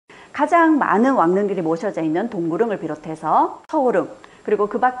가장 많은 왕릉들이 모셔져 있는 동구릉을 비롯해서 서울릉, 그리고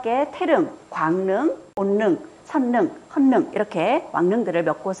그 밖에 태릉, 광릉, 온릉, 선릉, 헌릉 이렇게 왕릉들을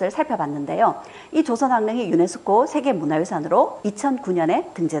몇 곳을 살펴봤는데요. 이 조선왕릉이 유네스코 세계문화유산으로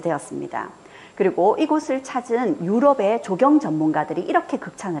 2009년에 등재되었습니다. 그리고 이곳을 찾은 유럽의 조경 전문가들이 이렇게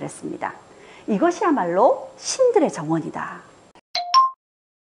극찬을 했습니다. 이것이야말로 신들의 정원이다.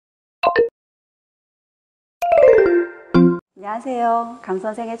 안녕하세요.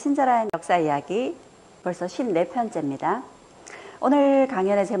 강선생의 친절한 역사이야기 벌써 54편째입니다. 오늘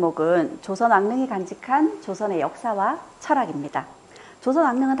강연의 제목은 조선왕릉이 간직한 조선의 역사와 철학입니다.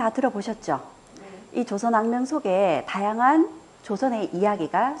 조선왕릉은 다 들어보셨죠? 이 조선왕릉 속에 다양한 조선의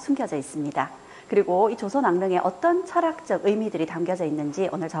이야기가 숨겨져 있습니다. 그리고 이 조선왕릉에 어떤 철학적 의미들이 담겨져 있는지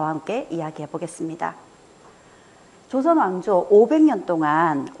오늘 저와 함께 이야기해 보겠습니다. 조선왕조 500년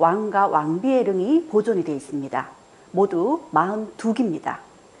동안 왕과 왕비의 릉이 보존이 되어 있습니다. 모두 42기입니다.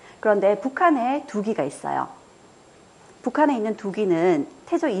 그런데 북한에 2기가 있어요. 북한에 있는 2기는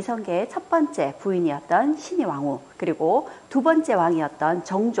태조 이성계의 첫 번째 부인이었던 신희왕후, 그리고 두 번째 왕이었던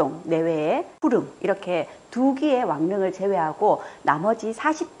정종 내외의 후릉, 이렇게 2기의 왕릉을 제외하고 나머지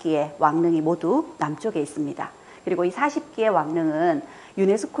 40기의 왕릉이 모두 남쪽에 있습니다. 그리고 이 40기의 왕릉은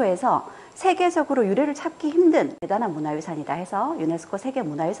유네스코에서 세계적으로 유래를 찾기 힘든 대단한 문화유산이다 해서 유네스코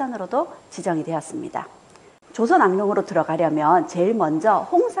세계문화유산으로도 지정이 되었습니다. 조선왕릉으로 들어가려면 제일 먼저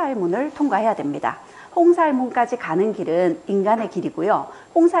홍살문을 통과해야 됩니다. 홍살문까지 가는 길은 인간의 길이고요.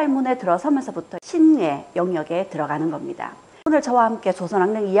 홍살문에 들어서면서부터 신의 영역에 들어가는 겁니다. 오늘 저와 함께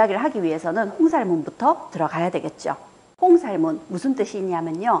조선왕릉 이야기를 하기 위해서는 홍살문부터 들어가야 되겠죠. 홍살문 무슨 뜻이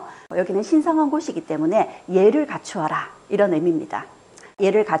있냐면요. 여기는 신성한 곳이기 때문에 예를 갖추어라 이런 의미입니다.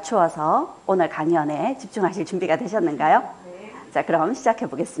 예를 갖추어서 오늘 강연에 집중하실 준비가 되셨는가요? 네. 자, 그럼 시작해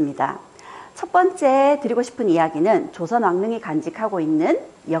보겠습니다. 첫 번째 드리고 싶은 이야기는 조선왕릉이 간직하고 있는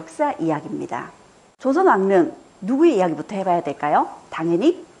역사 이야기입니다. 조선왕릉 누구의 이야기부터 해봐야 될까요?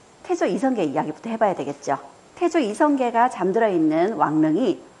 당연히 태조 이성계 이야기부터 해봐야 되겠죠. 태조 이성계가 잠들어 있는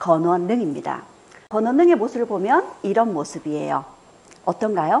왕릉이 건원릉입니다. 건원릉의 모습을 보면 이런 모습이에요.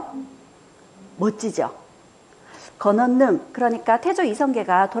 어떤가요? 멋지죠? 건원릉, 그러니까 태조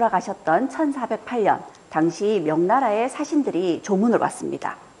이성계가 돌아가셨던 1408년 당시 명나라의 사신들이 조문을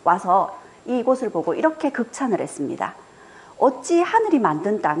왔습니다. 와서 이곳을 보고 이렇게 극찬을 했습니다. 어찌 하늘이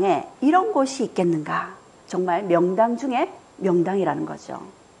만든 땅에 이런 곳이 있겠는가? 정말 명당 중에 명당이라는 거죠.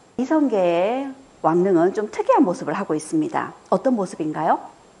 이성계의 왕릉은 좀 특이한 모습을 하고 있습니다. 어떤 모습인가요?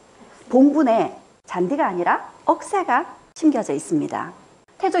 봉분에 잔디가 아니라 억새가 심겨져 있습니다.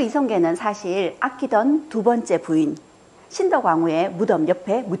 태조 이성계는 사실 아끼던 두 번째 부인 현덕왕후의 무덤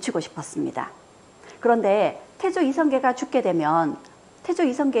옆에 묻히고 싶었습니다. 그런데 태조 이성계가 죽게 되면 태조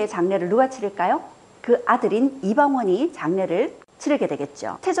이성계의 장례를 누가 치를까요? 그 아들인 이방원이 장례를 치르게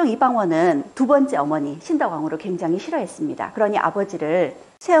되겠죠. 태종 이방원은 두 번째 어머니 현덕왕후를 굉장히 싫어했습니다. 그러니 아버지를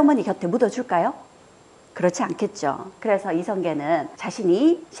새어머니 곁에 묻어줄까요? 그렇지 않겠죠. 그래서 이성계는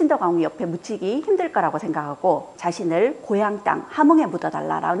자신이 현덕왕후 옆에 묻히기 힘들 거라고 생각하고 자신을 고향 땅 함흥에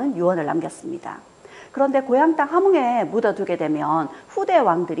묻어달라는 유언을 남겼습니다. 그런데 고향 땅 함흥에 묻어두게 되면 후대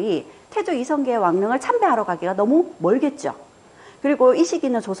왕들이 태조 이성계의 왕릉을 참배하러 가기가 너무 멀겠죠. 그리고 이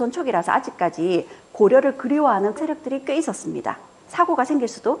시기는 조선 초기라서 아직까지 고려를 그리워하는 세력들이 꽤 있었습니다. 사고가 생길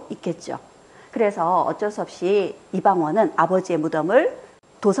수도 있겠죠. 그래서 어쩔 수 없이 이방원은 아버지의 무덤을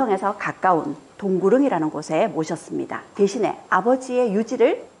도성에서 가까운 동구릉이라는 곳에 모셨습니다. 대신에 아버지의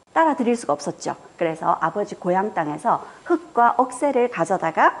유지를 따라 드릴 수가 없었죠. 그래서 아버지 고향 땅에서 흙과 억새를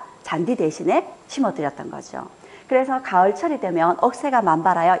가져다가 잔디 대신에 심어드렸던 거죠. 그래서 가을철이 되면 억새가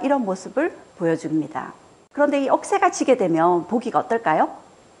만발하여 이런 모습을 보여줍니다. 그런데 이 억새가 지게 되면 보기가 어떨까요?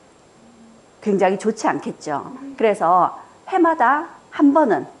 굉장히 좋지 않겠죠. 그래서 해마다 한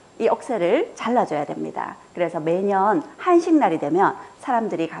번은 이 억새를 잘라줘야 됩니다. 그래서 매년 한식날이 되면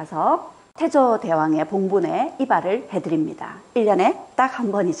사람들이 가서 태조 대왕의 봉분에 이발을 해드립니다. 1년에 딱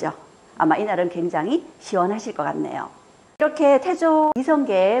한 번이죠. 아마 이날은 굉장히 시원하실 것 같네요. 이렇게 태조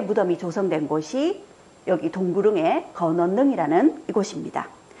이성계의 무덤이 조성된 곳이 여기 동구릉의 건원릉이라는 이곳입니다.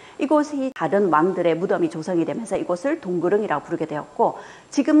 이곳이 다른 왕들의 무덤이 조성이 되면서 이곳을 동구릉이라고 부르게 되었고,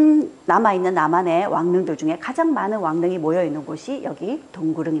 지금 남아있는 남한의 왕릉들 중에 가장 많은 왕릉이 모여있는 곳이 여기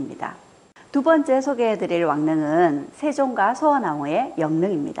동구릉입니다. 두 번째 소개해드릴 왕릉은 세종과 소헌왕후의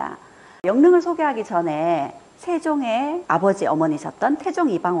영릉입니다. 영릉을 소개하기 전에 세종의 아버지 어머니셨던 태종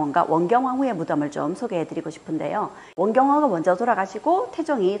이방원과 원경왕후의 무덤을 좀 소개해드리고 싶은데요. 원경왕후가 먼저 돌아가시고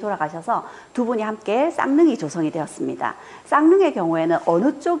태종이 돌아가셔서 두 분이 함께 쌍릉이 조성이 되었습니다. 쌍릉의 경우에는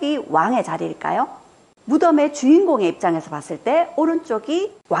어느 쪽이 왕의 자리일까요? 무덤의 주인공의 입장에서 봤을 때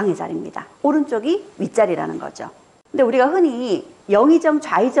오른쪽이 왕의 자리입니다. 오른쪽이 윗자리라는 거죠. 근데 우리가 흔히 영의정,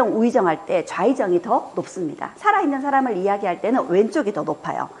 좌의정, 우의정 할 때 좌의정이 더 높습니다. 살아있는 사람을 이야기할 때는 왼쪽이 더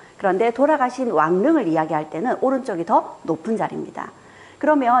높아요. 그런데 돌아가신 왕릉을 이야기할 때는 오른쪽이 더 높은 자리입니다.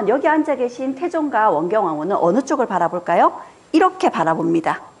 그러면 여기 앉아 계신 태종과 원경왕후는 어느 쪽을 바라볼까요? 이렇게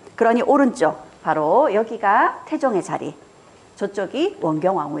바라봅니다. 그러니 오른쪽, 바로 여기가 태종의 자리, 저쪽이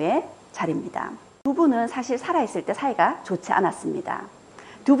원경왕후의 자리입니다. 두 분은 사실 살아있을 때 사이가 좋지 않았습니다.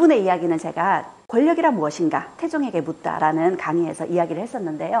 두 분의 이야기는 제가 권력이란 무엇인가 태종에게 묻다라는 강의에서 이야기를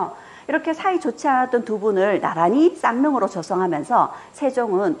했었는데요. 이렇게 사이 좋지 않았던 두 분을 나란히 쌍릉으로 조성하면서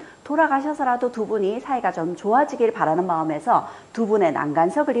세종은 돌아가셔서라도 두 분이 사이가 좀 좋아지길 바라는 마음에서 두 분의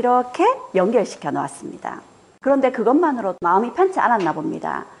난간석을 이렇게 연결시켜 놓았습니다. 그런데 그것만으로 마음이 편치 않았나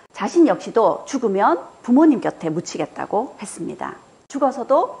봅니다. 자신 역시도 죽으면 부모님 곁에 묻히겠다고 했습니다.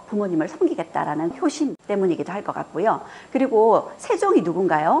 죽어서도 부모님을 섬기겠다라는 효심 때문이기도 할 것 같고요. 그리고 세종이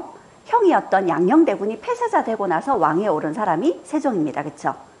누군가요? 형이었던 양녕대군이 폐쇄자 되고 나서 왕위에 오른 사람이 세종입니다.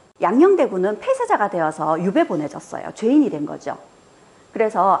 그렇죠? 양녕대군은 폐쇄자가 되어서 유배 보내졌어요. 죄인이 된 거죠.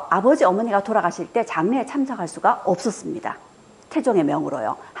 그래서 아버지 어머니가 돌아가실 때 장례에 참석할 수가 없었습니다. 태종의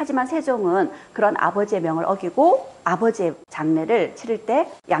명으로요. 하지만 세종은 그런 아버지의 명을 어기고 아버지의 장례를 치를 때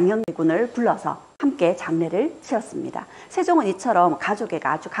양녕대군을 불러서 함께 장례를 치렀습니다. 세종은 이처럼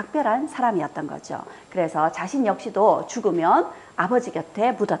가족애가 아주 각별한 사람이었던 거죠. 그래서 자신 역시도 죽으면 아버지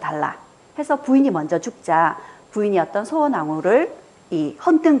곁에 묻어달라 해서 부인이 먼저 죽자 부인이었던 소헌왕후를 이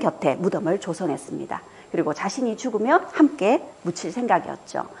헌등 곁에 무덤을 조성했습니다. 그리고 자신이 죽으면 함께 묻힐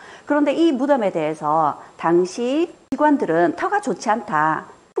생각이었죠. 그런데 이 무덤에 대해서 당시 기관들은 터가 좋지 않다,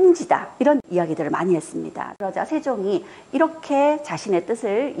 흉지다 이런 이야기들을 많이 했습니다. 그러자 세종이 이렇게 자신의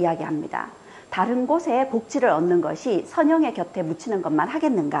뜻을 이야기합니다. 다른 곳에 복지를 얻는 것이 선영의 곁에 묻히는 것만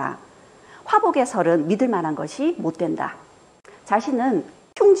하겠는가? 화복의 설은 믿을 만한 것이 못 된다. 자신은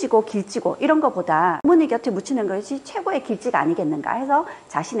흉지고 길지고 이런 것보다 부모님 곁에 묻히는 것이 최고의 길지가 아니겠는가 해서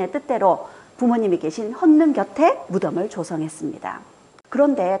자신의 뜻대로 부모님이 계신 헌릉 곁에 무덤을 조성했습니다.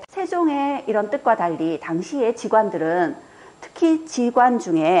 그런데 세종의 이런 뜻과 달리 당시의 직관들은 특히 직관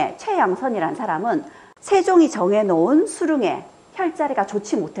중에 최양선이라는 사람은 세종이 정해놓은 수릉에 혈자리가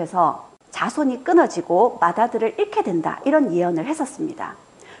좋지 못해서 자손이 끊어지고 맏아들을 잃게 된다 이런 예언을 했었습니다.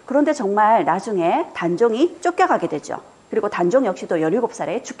 그런데 정말 나중에 단종이 쫓겨가게 되죠. 그리고 단종 역시도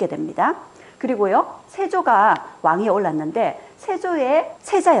 17살에 죽게 됩니다. 그리고요 세조가 왕위에 올랐는데 세조의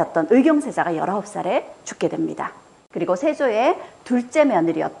세자였던 의경세자가 19살에 죽게 됩니다. 그리고 세조의 둘째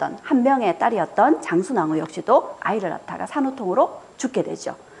며느리였던 한 명의 딸이었던 장순왕후 역시도 아이를 낳다가 산후통으로 죽게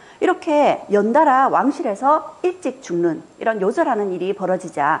되죠. 이렇게 연달아 왕실에서 일찍 죽는 이런 요절하는 일이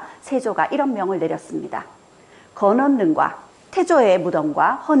벌어지자 세조가 이런 명을 내렸습니다. 건헌릉과 태조의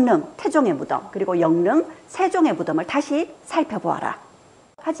무덤과 헌릉, 태종의 무덤, 그리고 영릉, 세종의 무덤을 다시 살펴보아라.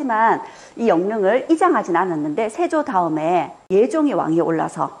 하지만 이 영릉을 이장하진 않았는데 세조 다음에 예종이 왕위에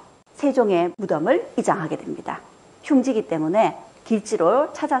올라서 세종의 무덤을 이장하게 됩니다. 흉지기 때문에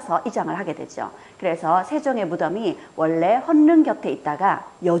길지로 찾아서 이장을 하게 되죠. 그래서 세종의 무덤이 원래 헌릉 곁에 있다가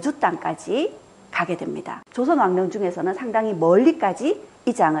여주 땅까지 가게 됩니다. 조선 왕릉 중에서는 상당히 멀리까지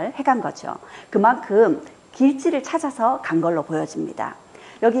이장을 해간 거죠. 그만큼 길지를 찾아서 간 걸로 보여집니다.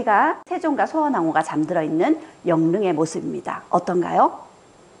 여기가 세종과 소헌왕후가 잠들어 있는 영릉의 모습입니다. 어떤가요?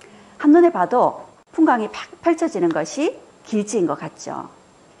 한눈에 봐도 풍광이 팍 펼쳐지는 것이 길지인 것 같죠.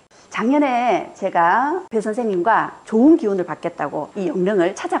 작년에 제가 배 선생님과 좋은 기운을 받겠다고 이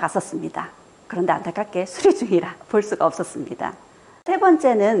영릉을 찾아갔었습니다. 그런데 안타깝게 수리 중이라 볼 수가 없었습니다. 세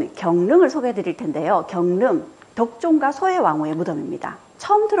번째는 경릉을 소개해 드릴 텐데요. 경릉, 덕종과 소혜왕후의 무덤입니다.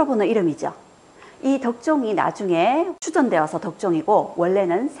 처음 들어보는 이름이죠. 이 덕종이 나중에 추전되어서 덕종이고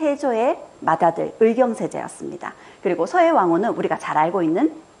원래는 세조의 맏아들 의경세자였습니다. 그리고 소혜왕후는 우리가 잘 알고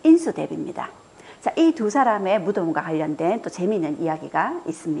있는 인수대비입니다. 자, 이 두 사람의 무덤과 관련된 또 재미있는 이야기가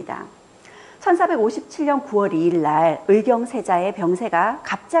있습니다. 1457년 9월 2일 날 의경세자의 병세가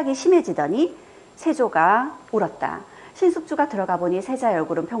갑자기 심해지더니 세조가 울었다. 신숙주가 들어가 보니 세자의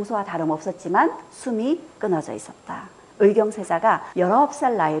얼굴은 평소와 다름없었지만 숨이 끊어져 있었다. 의경세자가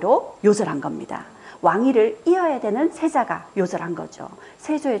 19살 나이로 요절한 겁니다. 왕위를 이어야 되는 세자가 요절한 거죠.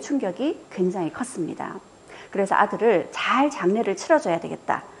 세조의 충격이 굉장히 컸습니다. 그래서 아들을 잘 장례를 치러줘야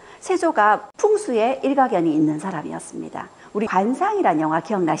되겠다. 세조가 풍수에 일가견이 있는 사람이었습니다. 우리 관상이란 영화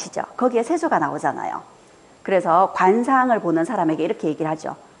기억나시죠? 거기에 세조가 나오잖아요. 그래서 관상을 보는 사람에게 이렇게 얘기를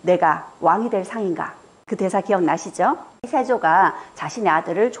하죠. 내가 왕이 될 상인가? 그 대사 기억나시죠? 세조가 자신의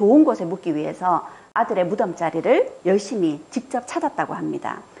아들을 좋은 곳에 묻기 위해서 아들의 무덤 자리를 열심히 직접 찾았다고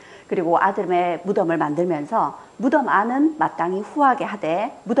합니다. 그리고 아들의 무덤을 만들면서 무덤 안은 마땅히 후하게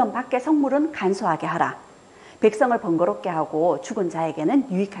하되 무덤 밖의 성물은 간소하게 하라. 백성을 번거롭게 하고 죽은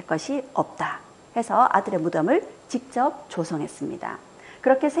자에게는 유익할 것이 없다. 해서 아들의 무덤을 직접 조성했습니다.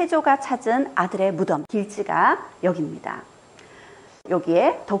 그렇게 세조가 찾은 아들의 무덤, 길지가 여기입니다.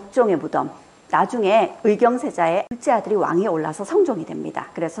 여기에 덕종의 무덤, 나중에 의경세자의 둘째 아들이 왕위에 올라서 성종이 됩니다.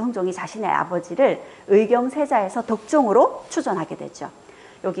 그래서 성종이 자신의 아버지를 의경세자에서 덕종으로 추존하게 되죠.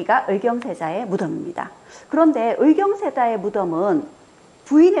 여기가 의경세자의 무덤입니다. 그런데 의경세자의 무덤은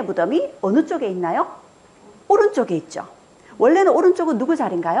부인의 무덤이 어느 쪽에 있나요? 오른쪽에 있죠. 원래는 오른쪽은 누구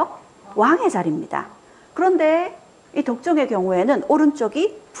자리인가요? 왕의 자리입니다. 그런데 이 덕종의 경우에는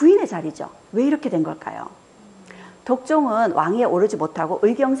오른쪽이 부인의 자리죠. 왜 이렇게 된 걸까요? 덕종은 왕위에 오르지 못하고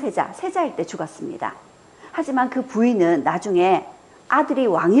의경세자, 세자일 때 죽었습니다. 하지만 그 부인은 나중에 아들이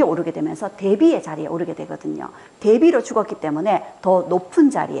왕위에 오르게 되면서 대비의 자리에 오르게 되거든요. 대비로 죽었기 때문에 더 높은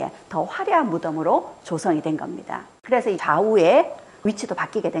자리에 더 화려한 무덤으로 조성이 된 겁니다. 그래서 이 좌우의 위치도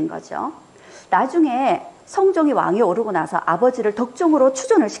바뀌게 된 거죠. 나중에 성종이 왕위에 오르고 나서 아버지를 덕종으로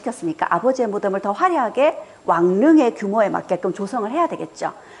추존을 시켰으니까 아버지의 무덤을 더 화려하게 왕릉의 규모에 맞게끔 조성을 해야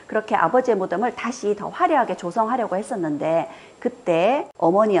되겠죠. 그렇게 아버지의 무덤을 다시 더 화려하게 조성하려고 했었는데 그때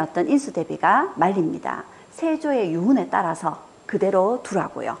어머니였던 인수대비가 말립니다. 세조의 유문에 따라서 그대로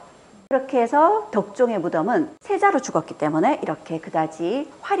두라고요. 그렇게 해서 덕종의 무덤은 세자로 죽었기 때문에 이렇게 그다지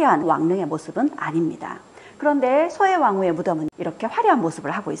화려한 왕릉의 모습은 아닙니다. 그런데 소혜왕후의 무덤은 이렇게 화려한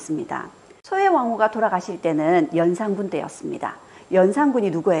모습을 하고 있습니다. 소혜왕후가 돌아가실 때는 연산군 때였습니다.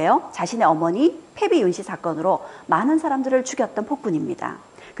 연산군이 누구예요? 자신의 어머니 폐비윤씨 사건으로 많은 사람들을 죽였던 폭군입니다.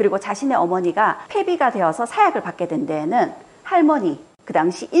 그리고 자신의 어머니가 폐비가 되어서 사약을 받게 된 데에는 할머니, 그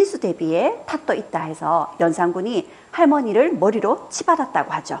당시 인수대비의 탓도 있다 해서 연산군이 할머니를 머리로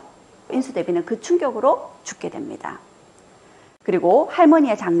치받았다고 하죠. 인수대비는 그 충격으로 죽게 됩니다. 그리고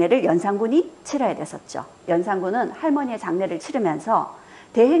할머니의 장례를 연산군이 치러야 됐었죠. 연산군은 할머니의 장례를 치르면서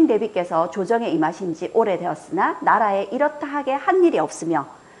대행대비께서 조정에 임하신 지 오래되었으나 나라에 이렇다 하게 한 일이 없으며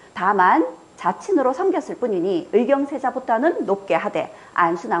다만 자친으로 섬겼을 뿐이니 의경세자보다는 높게 하되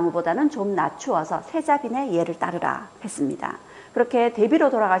안순왕후보다는 좀 낮추어서 세자빈의 예를 따르라 했습니다. 그렇게 대비로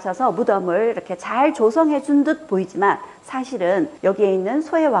돌아가셔서 무덤을 이렇게 잘 조성해 준 듯 보이지만 사실은 여기에 있는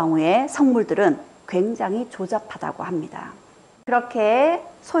소혜왕후의 성물들은 굉장히 조잡하다고 합니다. 그렇게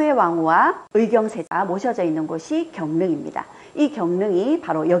소혜왕후와 의경세자가 모셔져 있는 곳이 경릉입니다. 이 경릉이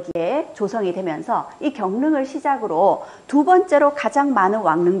바로 여기에 조성이 되면서 이 경릉을 시작으로 두 번째로 가장 많은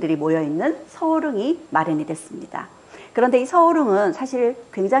왕릉들이 모여있는 서울릉이 마련이 됐습니다. 그런데 이 서울릉은 사실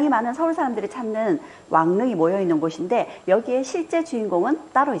굉장히 많은 서울 사람들이 찾는 왕릉이 모여있는 곳인데 여기에 실제 주인공은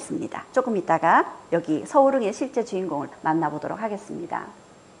따로 있습니다. 조금 이따가 여기 서울릉의 실제 주인공을 만나보도록 하겠습니다.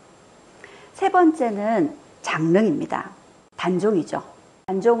 세 번째는 장릉입니다. 단종이죠.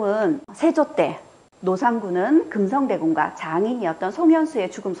 단종은 세조 때 노상군은 금성대군과 장인이었던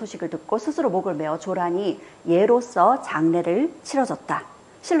송현수의 죽음 소식을 듣고 스스로 목을 메어 조란이 예로서 장례를 치러줬다.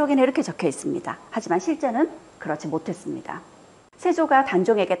 실록에는 이렇게 적혀 있습니다. 하지만 실제는 그렇지 못했습니다. 세조가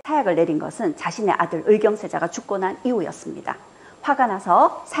단종에게 타약을 내린 것은 자신의 아들 의경세자가 죽고 난 이후였습니다. 화가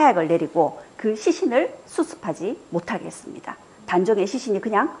나서 사약을 내리고 그 시신을 수습하지 못하게 했습니다. 단종의 시신이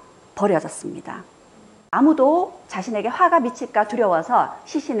그냥 버려졌습니다. 아무도 자신에게 화가 미칠까 두려워서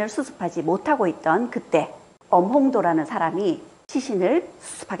시신을 수습하지 못하고 있던 그때 엄홍도라는 사람이 시신을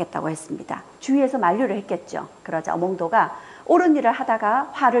수습하겠다고 했습니다. 주위에서 만류를 했겠죠. 그러자 엄홍도가 옳은 일을 하다가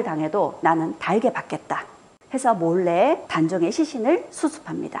화를 당해도 나는 달게 받겠다 해서 몰래 단종의 시신을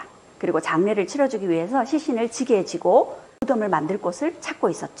수습합니다. 그리고 장례를 치러주기 위해서 시신을 지게에 지고 무덤을 만들 곳을 찾고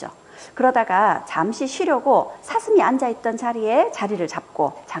있었죠. 그러다가 잠시 쉬려고 사슴이 앉아있던 자리에 자리를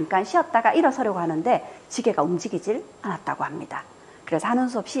잡고 잠깐 쉬었다가 일어서려고 하는데 지게가 움직이질 않았다고 합니다. 그래서 하는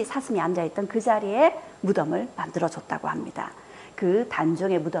수 없이 사슴이 앉아있던 그 자리에 무덤을 만들어줬다고 합니다. 그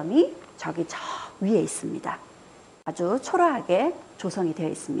단종의 무덤이 저기 저 위에 있습니다. 아주 초라하게 조성이 되어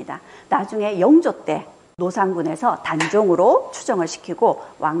있습니다. 나중에 영조 때 노상군에서 단종으로 추정을 시키고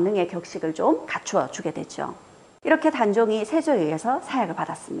왕릉의 격식을 좀 갖추어 주게 되죠. 이렇게 단종이 세조에 의해서 사약을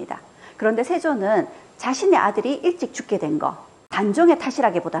받았습니다. 그런데 세조는 자신의 아들이 일찍 죽게 된 거 단종의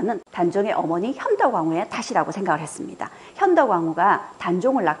탓이라기보다는 단종의 어머니 현덕왕후의 탓이라고 생각을 했습니다. 현덕왕후가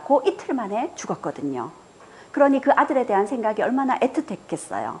단종을 낳고 이틀 만에 죽었거든요. 그러니 그 아들에 대한 생각이 얼마나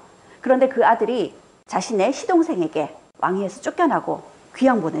애틋했겠어요. 그런데 그 아들이 자신의 시동생에게 왕위에서 쫓겨나고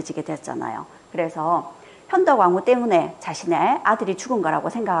귀양 보내지게 됐잖아요. 그래서 현덕왕후 때문에 자신의 아들이 죽은 거라고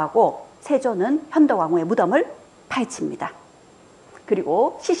생각하고 세조는 현덕왕후의 무덤을 파헤칩니다.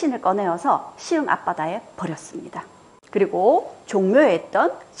 그리고 시신을 꺼내어서 시흥 앞바다에 버렸습니다. 그리고 종묘에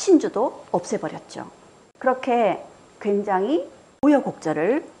있던 신주도 없애버렸죠. 그렇게 굉장히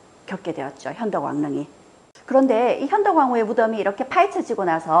우여곡절을 겪게 되었죠. 현덕왕릉이. 그런데 이 현덕왕후의 무덤이 이렇게 파헤쳐지고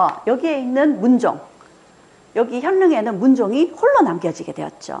나서 여기에 있는 문종, 여기 현릉에는 문종이 홀로 남겨지게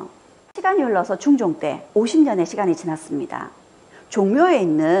되었죠. 시간이 흘러서 중종 때 50년의 시간이 지났습니다. 종묘에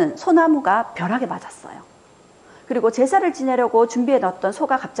있는 소나무가 벼락에 맞았어요. 그리고 제사를 지내려고 준비해 놨던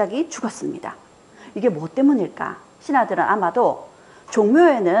소가 갑자기 죽었습니다. 이게 뭐 때문일까? 신하들은 아마도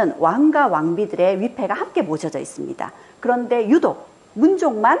종묘에는 왕과 왕비들의 위패가 함께 모셔져 있습니다. 그런데 유독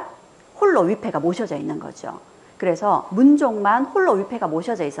문종만 홀로 위패가 모셔져 있는 거죠. 그래서 문종만 홀로 위패가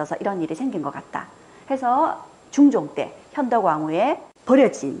모셔져 있어서 이런 일이 생긴 것 같다 해서 중종 때 현덕왕후의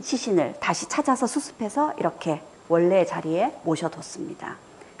버려진 시신을 다시 찾아서 수습해서 이렇게 원래 자리에 모셔뒀습니다.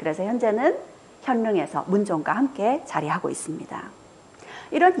 그래서 현재는 현릉에서 문종과 함께 자리하고 있습니다.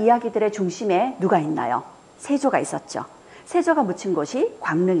 이런 이야기들의 중심에 누가 있나요? 세조가 있었죠. 세조가 묻힌 곳이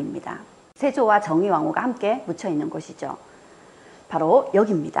광릉입니다. 세조와 정희왕후가 함께 묻혀 있는 곳이죠. 바로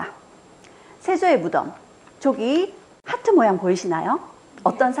여기입니다. 세조의 무덤. 저기 하트 모양 보이시나요?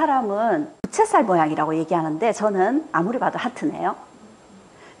 어떤 사람은 부채살 모양이라고 얘기하는데 저는 아무리 봐도 하트네요.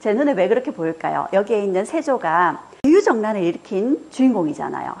 제 눈에 왜 그렇게 보일까요? 여기에 있는 세조가 비유정난을 일으킨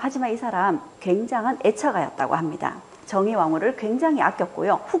주인공이잖아요. 하지만 이 사람 굉장한 애처가였다고 합니다. 정희왕후를 굉장히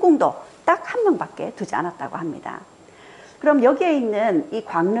아꼈고요. 후궁도 딱 한 명밖에 두지 않았다고 합니다. 그럼 여기에 있는 이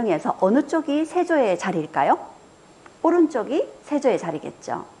광릉에서 어느 쪽이 세조의 자리일까요? 오른쪽이 세조의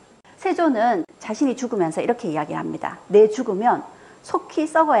자리겠죠. 세조는 자신이 죽으면서 이렇게 이야기합니다. 내 죽으면 속히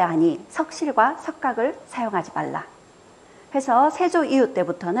썩어야 하니 석실과 석각을 사용하지 말라. 해서 세조 이후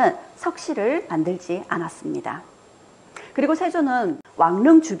때부터는 석실을 만들지 않았습니다. 그리고 세조는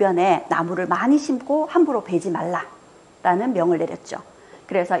왕릉 주변에 나무를 많이 심고 함부로 베지 말라라는 명을 내렸죠.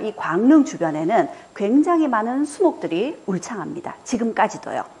 그래서 이 광릉 주변에는 굉장히 많은 수목들이 울창합니다.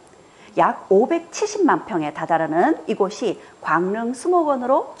 지금까지도요. 약 570만 평에 다다르는 이곳이 광릉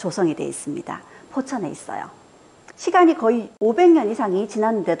수목원으로 조성이 되어 있습니다. 포천에 있어요. 시간이 거의 500년 이상이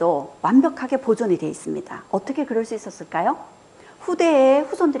지났는데도 완벽하게 보존이 되어 있습니다. 어떻게 그럴 수 있었을까요? 후대의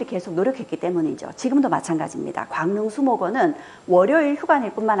후손들이 계속 노력했기 때문이죠. 지금도 마찬가지입니다. 광릉 수목원은 월요일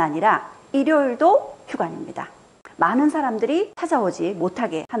휴관일 뿐만 아니라 일요일도 휴관입니다. 많은 사람들이 찾아오지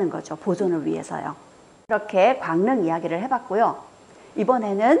못하게 하는 거죠. 보존을 위해서요. 이렇게 광릉 이야기를 해봤고요.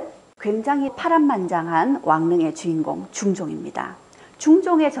 이번에는 굉장히 파란만장한 왕릉의 주인공 중종입니다.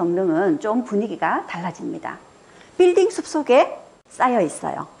 중종의 정릉은 좀 분위기가 달라집니다. 빌딩 숲속에 쌓여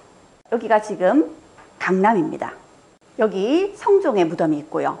있어요. 여기가 지금 강남입니다. 여기 성종의 무덤이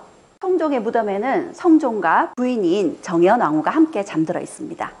있고요. 성종의 무덤에는 성종과 부인인 정연왕후가 함께 잠들어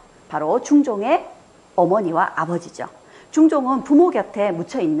있습니다. 바로 중종의 어머니와 아버지죠. 중종은 부모 곁에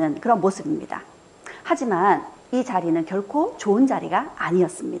묻혀 있는 그런 모습입니다. 하지만 이 자리는 결코 좋은 자리가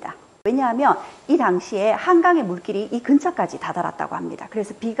아니었습니다. 왜냐하면 이 당시에 한강의 물길이 이 근처까지 다다랐다고 합니다.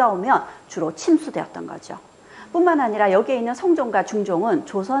 그래서 비가 오면 주로 침수되었던 거죠. 뿐만 아니라 여기에 있는 성종과 중종은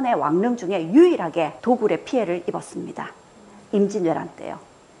조선의 왕릉 중에 유일하게 도굴의 피해를 입었습니다. 임진왜란 때요.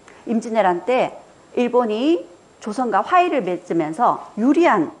 임진왜란 때 일본이 조선과 화의를 맺으면서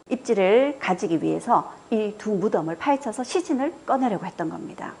유리한 입지를 가지기 위해서 이 두 무덤을 파헤쳐서 시신을 꺼내려고 했던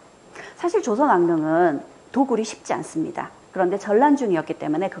겁니다. 사실 조선 왕릉은 도굴이 쉽지 않습니다. 그런데 전란 중이었기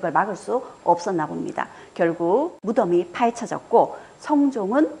때문에 그걸 막을 수 없었나 봅니다. 결국 무덤이 파헤쳐졌고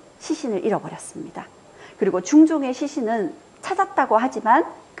성종은 시신을 잃어버렸습니다. 그리고 중종의 시신은 찾았다고 하지만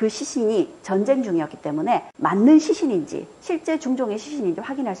그 시신이 전쟁 중이었기 때문에 맞는 시신인지 실제 중종의 시신인지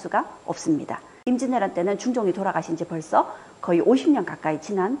확인할 수가 없습니다. 임진왜란 때는 중종이 돌아가신 지 벌써 거의 50년 가까이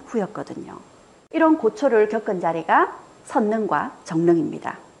지난 후였거든요. 이런 고초를 겪은 자리가 선릉과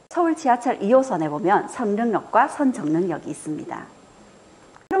정릉입니다. 서울 지하철 2호선에 보면 선릉역과 선정릉역이 있습니다.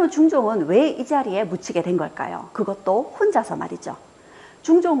 그러면 중종은 왜 이 자리에 묻히게 된 걸까요? 그것도 혼자서 말이죠.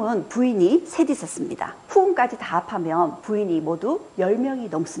 중종은 부인이 셋 있었습니다. 후궁까지 다 합하면 부인이 모두 10명이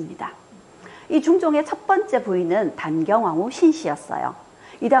넘습니다. 이 중종의 첫 번째 부인은 단경왕후 신씨였어요.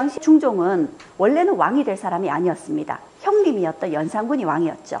 이 당시 중종은 원래는 왕이 될 사람이 아니었습니다. 형님이었던 연산군이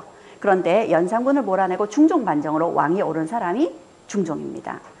왕이었죠. 그런데 연산군을 몰아내고 중종 반정으로 왕이 오른 사람이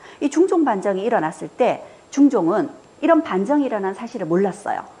중종입니다. 이 중종 반정이 일어났을 때 중종은 이런 반정이 일어난 사실을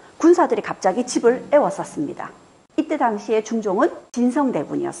몰랐어요. 군사들이 갑자기 집을 에워쌌습니다. 이때 당시에 중종은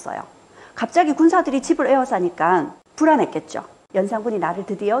진성대군이었어요. 갑자기 군사들이 집을 에워싸니까 불안했겠죠. 연산군이 나를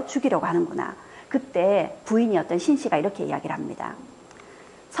드디어 죽이려고 하는구나. 그때 부인이었던 신씨가 이렇게 이야기를 합니다.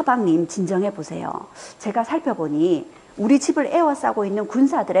 서방님 진정해 보세요. 제가 살펴보니 우리 집을 에워싸고 있는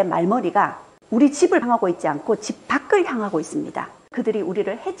군사들의 말머리가 우리 집을 향하고 있지 않고 집 밖을 향하고 있습니다. 그들이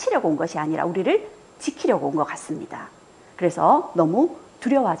우리를 해치려고 온 것이 아니라 우리를 지키려고 온 것 같습니다. 그래서 너무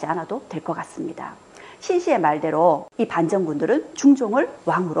두려워하지 않아도 될 것 같습니다. 신씨의 말대로 이 반정군들은 중종을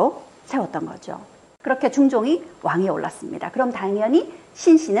왕으로 세웠던 거죠. 그렇게 중종이 왕위에 올랐습니다. 그럼 당연히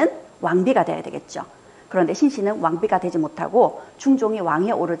신씨는 왕비가 돼야 되겠죠. 그런데 신씨는 왕비가 되지 못하고 중종이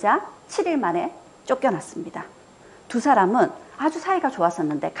왕위에 오르자 7일 만에 쫓겨났습니다. 두 사람은 아주 사이가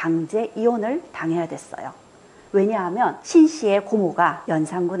좋았었는데 강제 이혼을 당해야 됐어요. 왜냐하면 신씨의 고모가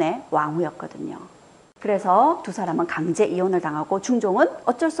연산군의 왕후였거든요. 그래서 두 사람은 강제 이혼을 당하고 중종은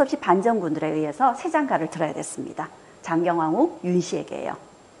어쩔 수 없이 반정군들에 의해서 새 장가를 들어야 됐습니다. 장경왕후 윤씨에게요.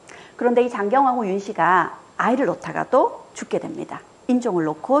 그런데 이 장경왕후 윤씨가 아이를 놓다가 또 죽게 됩니다. 인종을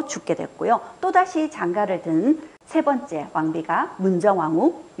놓고 죽게 됐고요. 또다시 장가를 든 세 번째 왕비가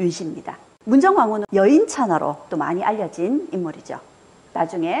문정왕후 윤씨입니다. 문정왕후는 여인천하로 또 많이 알려진 인물이죠.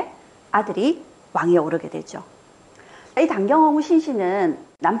 나중에 아들이 왕위에 오르게 되죠. 이 장경왕후 신씨는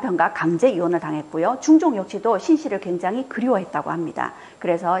남편과 강제 이혼을 당했고요. 중종 역시도 신씨를 굉장히 그리워했다고 합니다.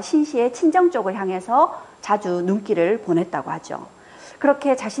 그래서 신씨의 친정 쪽을 향해서 자주 눈길을 보냈다고 하죠.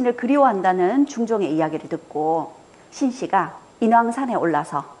 그렇게 자신을 그리워한다는 중종의 이야기를 듣고 신씨가 인왕산에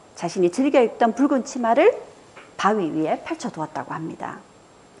올라서 자신이 즐겨 입던 붉은 치마를 바위 위에 펼쳐두었다고 합니다.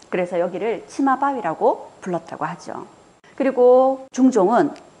 그래서 여기를 치마바위라고 불렀다고 하죠. 그리고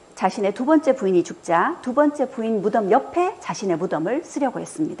중종은 자신의 두 번째 부인이 죽자 두 번째 부인 무덤 옆에 자신의 무덤을 쓰려고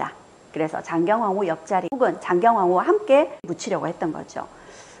했습니다. 그래서 장경왕후 옆자리 혹은 장경왕후와 함께 묻히려고 했던 거죠.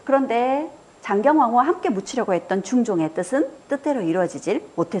 그런데 장경왕후와 함께 묻히려고 했던 중종의 뜻은 뜻대로 이루어지질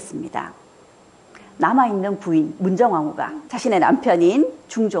못했습니다. 남아있는 부인 문정왕후가 자신의 남편인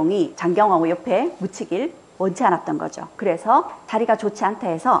중종이 장경왕후 옆에 묻히길 원치 않았던 거죠. 그래서 자리가 좋지 않다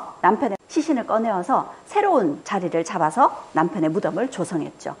해서 남편의 시신을 꺼내어서 새로운 자리를 잡아서 남편의 무덤을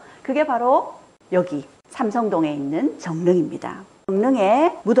조성했죠. 그게 바로 여기 삼성동에 있는 정릉입니다.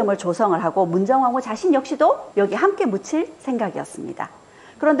 정릉에 무덤을 조성을 하고 문정왕후 자신 역시도 여기 함께 묻힐 생각이었습니다.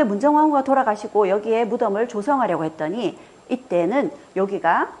 그런데 문정왕후가 돌아가시고 여기에 무덤을 조성하려고 했더니 이때는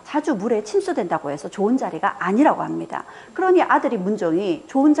여기가 자주 물에 침수된다고 해서 좋은 자리가 아니라고 합니다. 그러니 아들이 문종이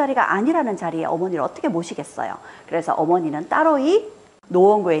좋은 자리가 아니라는 자리에 어머니를 어떻게 모시겠어요. 그래서 어머니는 따로이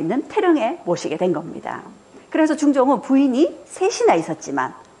노원구에 있는 태릉에 모시게 된 겁니다. 그래서 중종은 부인이 셋이나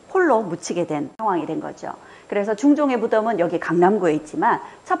있었지만 홀로 묻히게 된 상황이 된 거죠. 그래서 중종의 무덤은 여기 강남구에 있지만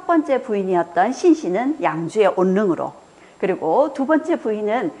첫 번째 부인이었던 신씨는 양주의 온릉으로, 그리고 두 번째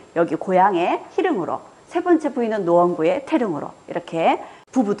부인은 여기 고향의 희릉으로, 세 번째 부인은 노원구의 태릉으로 이렇게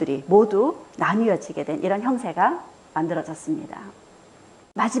부부들이 모두 나뉘어지게 된 이런 형세가 만들어졌습니다.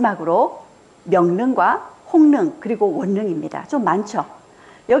 마지막으로 명릉과 홍릉 그리고 원릉입니다. 좀 많죠?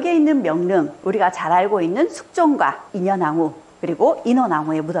 여기에 있는 명릉, 우리가 잘 알고 있는 숙종과 인현왕후 그리고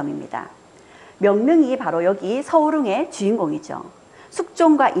인원왕후의 무덤입니다. 명릉이 바로 여기 서울릉의 주인공이죠.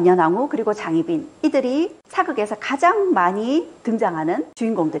 숙종과 인현왕후 그리고 장희빈, 이들이 사극에서 가장 많이 등장하는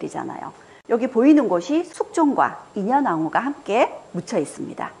주인공들이잖아요. 여기 보이는 곳이 숙종과 인현왕후가 함께 묻혀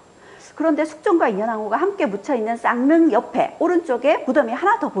있습니다. 그런데 숙종과 인현왕후가 함께 묻혀 있는 쌍릉 옆에 오른쪽에 무덤이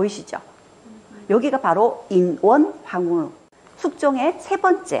하나 더 보이시죠? 여기가 바로 인원왕후, 숙종의 세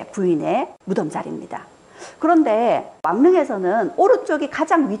번째 부인의 무덤 자리입니다. 그런데 왕릉에서는 오른쪽이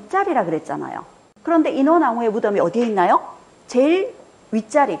가장 윗자리라 그랬잖아요. 그런데 인원왕후의 무덤이 어디에 있나요? 제일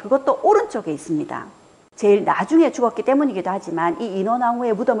윗자리, 그것도 오른쪽에 있습니다. 제일 나중에 죽었기 때문이기도 하지만 이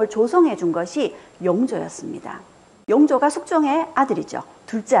인원왕후의 무덤을 조성해 준 것이 영조였습니다. 영조가 숙종의 아들이죠.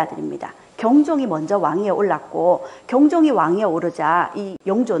 둘째 아들입니다. 경종이 먼저 왕위에 올랐고 경종이 왕위에 오르자 이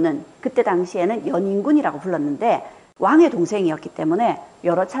영조는 그때 당시에는 연인군이라고 불렀는데 왕의 동생이었기 때문에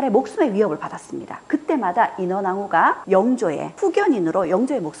여러 차례 목숨의 위협을 받았습니다. 그때마다 인원왕후가 영조의 후견인으로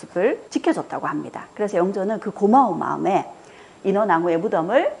영조의 목숨을 지켜줬다고 합니다. 그래서 영조는 그 고마운 마음에 인원왕후의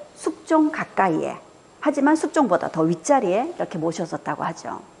무덤을 숙종 가까이에, 하지만 숙종보다 더 윗자리에 이렇게 모셨었다고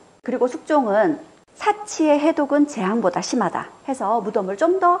하죠. 그리고 숙종은 사치의 해독은 재앙보다 심하다 해서 무덤을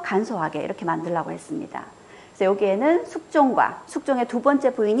좀 더 간소하게 이렇게 만들려고 했습니다. 그래서 여기에는 숙종과 숙종의 두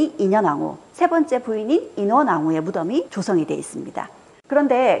번째 부인이 인현왕후, 세 번째 부인인 인원왕후의 무덤이 조성이 되어 있습니다.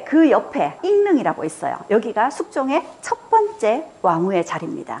 그런데 그 옆에 인릉이라고 있어요. 여기가 숙종의 첫 번째 왕후의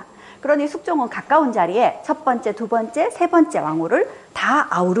자리입니다. 그러니 숙종은 가까운 자리에 첫 번째, 두 번째, 세 번째 왕후를 다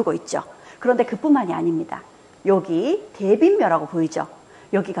아우르고 있죠. 그런데 그뿐만이 아닙니다. 여기 대빈묘라고 보이죠?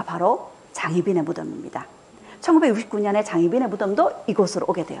 여기가 바로 장희빈의 무덤입니다. 1969년에 장희빈의 무덤도 이곳으로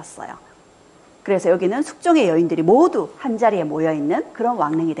오게 되었어요. 그래서 여기는 숙종의 여인들이 모두 한자리에 모여있는 그런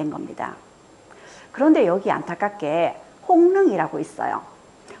왕릉이 된 겁니다. 그런데 여기 안타깝게 홍릉이라고 있어요.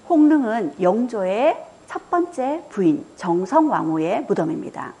 홍릉은 영조의 첫 번째 부인 정성왕후의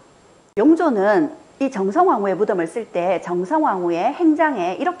무덤입니다. 영조는 이 정성왕후의 무덤을 쓸 때 정성왕후의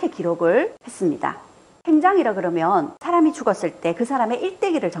행장에 이렇게 기록을 했습니다. 행장이라 그러면 사람이 죽었을 때 그 사람의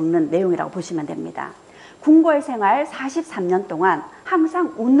일대기를 적는 내용이라고 보시면 됩니다. 궁궐 생활 43년 동안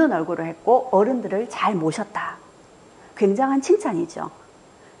항상 웃는 얼굴을 했고 어른들을 잘 모셨다. 굉장한 칭찬이죠.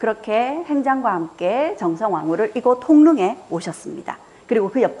 그렇게 행장과 함께 정성왕후를 이곳 홍릉에 모셨습니다.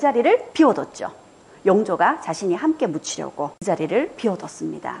 그리고 그 옆자리를 비워뒀죠. 영조가 자신이 함께 묻히려고 그 자리를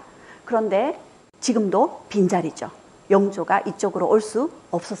비워뒀습니다. 그런데 지금도 빈자리죠. 영조가 이쪽으로 올 수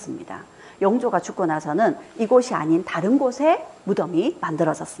없었습니다. 영조가 죽고 나서는 이곳이 아닌 다른 곳에 무덤이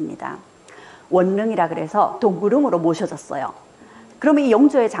만들어졌습니다. 원릉이라 그래서 동구릉으로 모셔졌어요. 그러면 이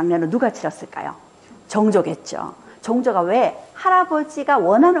영조의 장례는 누가 치렀을까요? 정조겠죠. 정조가 왜 할아버지가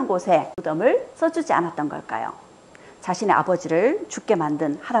원하는 곳에 무덤을 써주지 않았던 걸까요? 자신의 아버지를 죽게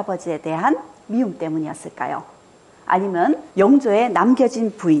만든 할아버지에 대한 미움 때문이었을까요? 아니면 영조의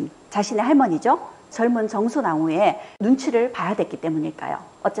남겨진 부인, 자신의 할머니죠? 젊은 정순왕후의 눈치를 봐야 됐기 때문일까요?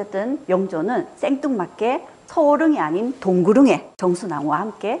 어쨌든 영조는 생뚱맞게 서호릉이 아닌 동구릉에 정순왕후와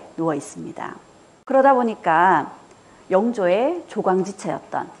함께 누워 있습니다. 그러다 보니까 영조의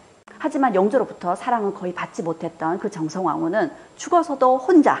조광지체였던, 하지만 영조로부터 사랑은 거의 받지 못했던 그 정성왕후는 죽어서도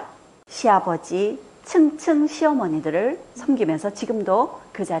혼자 시아버지, 층층 시어머니들을 섬기면서 지금도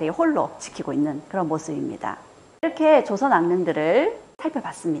그 자리에 홀로 지키고 있는 그런 모습입니다. 이렇게 조선 왕릉들을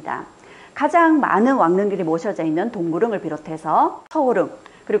살펴봤습니다. 가장 많은 왕릉들이 모셔져 있는 동구릉을 비롯해서 서호릉,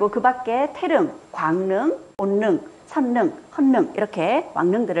 그리고 그 밖에 태릉, 광릉, 온릉, 선릉, 헌릉 이렇게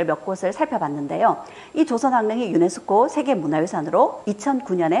왕릉들을 몇 곳을 살펴봤는데요. 이 조선왕릉이 유네스코 세계문화유산으로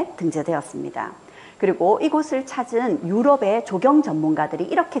 2009년에 등재되었습니다. 그리고 이곳을 찾은 유럽의 조경 전문가들이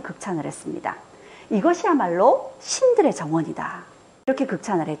이렇게 극찬을 했습니다. 이것이야말로 신들의 정원이다. 이렇게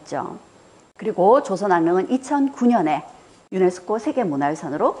극찬을 했죠. 그리고 조선왕릉은 2009년에 유네스코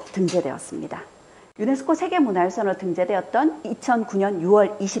세계문화유산으로 등재되었습니다. 유네스코 세계문화유산으로 등재되었던 2009년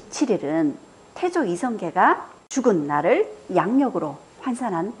 6월 27일은 태조 이성계가 죽은 날을 양력으로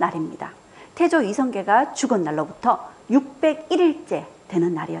환산한 날입니다. 태조 이성계가 죽은 날로부터 601일째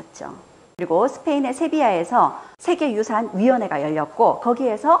되는 날이었죠. 그리고 스페인의 세비야에서 세계유산위원회가 열렸고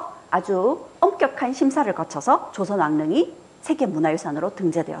거기에서 아주 엄격한 심사를 거쳐서 조선왕릉이 세계문화유산으로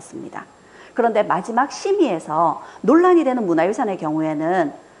등재되었습니다. 그런데 마지막 심의에서 논란이 되는 문화유산의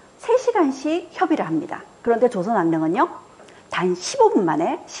경우에는 3시간씩 협의를 합니다. 그런데 조선왕릉은요, 단 15분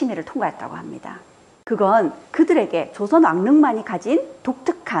만에 심의를 통과했다고 합니다. 그건 그들에게 조선왕릉만이 가진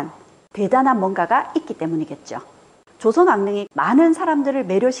독특한 대단한 뭔가가 있기 때문이겠죠. 조선왕릉이 많은 사람들을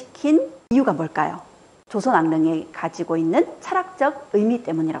매료시킨 이유가 뭘까요? 조선왕릉이 가지고 있는 철학적 의미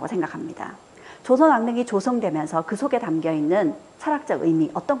때문이라고 생각합니다. 조선왕릉이 조성되면서 그 속에 담겨있는 철학적 의미,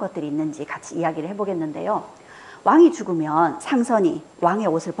 어떤 것들이 있는지 같이 이야기를 해보겠는데요. 왕이 죽으면 상선이 왕의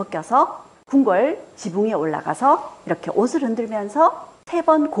옷을 벗겨서 궁궐 지붕 위에 올라가서 이렇게 옷을 흔들면서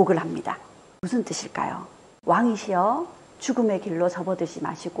 3번 곡을 합니다. 무슨 뜻일까요? 왕이시여 죽음의 길로 접어들지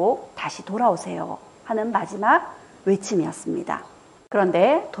마시고 다시 돌아오세요 하는 마지막 외침이었습니다.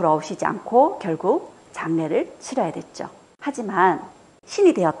 그런데 돌아오시지 않고 결국 장례를 치러야 됐죠. 하지만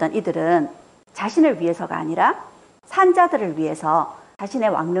신이 되었던 이들은 자신을 위해서가 아니라 산자들을 위해서 자신의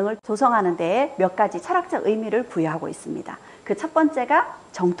왕릉을 조성하는 데에 몇 가지 철학적 의미를 부여하고 있습니다. 그 첫 번째가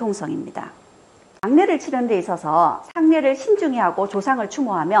정통성입니다. 장례를 치르는 데 있어서 상례를 신중히 하고 조상을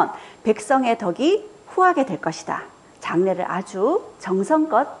추모하면 백성의 덕이 후하게 될 것이다. 장례를 아주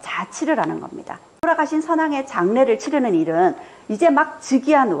정성껏 잘 치르라는 겁니다. 돌아가신 선왕의 장례를 치르는 일은 이제 막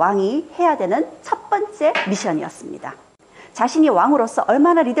즉위한 왕이 해야 되는 첫 번째 미션이었습니다. 자신이 왕으로서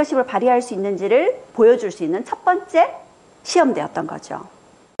얼마나 리더십을 발휘할 수 있는지를 보여줄 수 있는 첫 번째 시험대였던 거죠.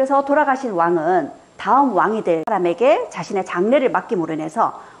 그래서 돌아가신 왕은 다음 왕이 될 사람에게 자신의 장례를 맡김으로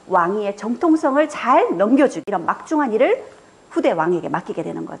인해서 왕위의 정통성을 잘 넘겨주기, 이런 막중한 일을 후대 왕에게 맡기게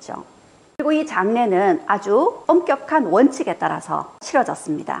되는 거죠. 그리고 이 장례는 아주 엄격한 원칙에 따라서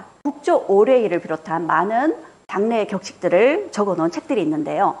치러졌습니다. 국조 오례일을 비롯한 많은 장례의 격식들을 적어놓은 책들이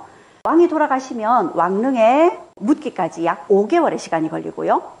있는데요. 왕이 돌아가시면 왕릉에 묻기까지 약 5개월의 시간이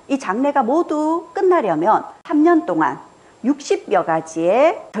걸리고요. 이 장례가 모두 끝나려면 3년 동안 60여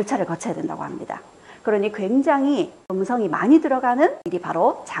가지의 절차를 거쳐야 된다고 합니다. 그러니 굉장히 정성이 많이 들어가는 일이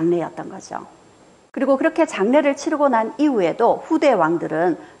바로 장례였던 거죠. 그리고 그렇게 장례를 치르고 난 이후에도 후대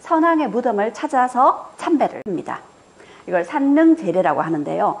왕들은 선왕의 무덤을 찾아서 참배를 합니다. 이걸 산릉제례라고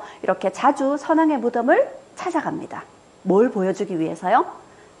하는데요. 이렇게 자주 선왕의 무덤을 찾아갑니다. 뭘 보여주기 위해서요?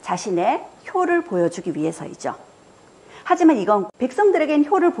 자신의 효를 보여주기 위해서이죠. 하지만 이건 백성들에겐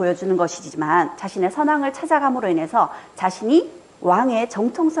효를 보여주는 것이지만 자신의 선왕을 찾아감으로 인해서 자신이 왕의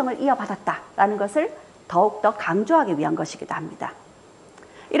정통성을 이어받았다라는 것을 더욱더 강조하기 위한 것이기도 합니다.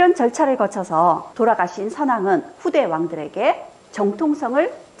 이런 절차를 거쳐서 돌아가신 선왕은 후대 왕들에게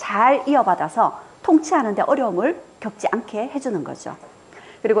정통성을 잘 이어받아서 통치하는 데 어려움을 겪지 않게 해주는 거죠.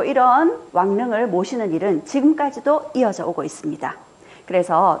 그리고 이런 왕릉을 모시는 일은 지금까지도 이어져 오고 있습니다.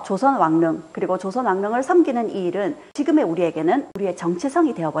 그래서 조선왕릉, 그리고 조선왕릉을 섬기는 이 일은 지금의 우리에게는 우리의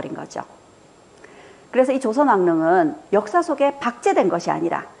정체성이 되어버린 거죠. 그래서 이 조선왕릉은 역사 속에 박제된 것이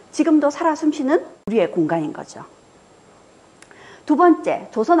아니라 지금도 살아 숨쉬는 우리의 공간인 거죠. 두 번째,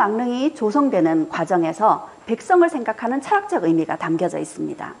 조선왕릉이 조성되는 과정에서 백성을 생각하는 철학적 의미가 담겨져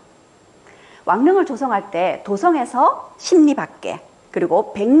있습니다. 왕릉을 조성할 때 도성에서 십리 밖에,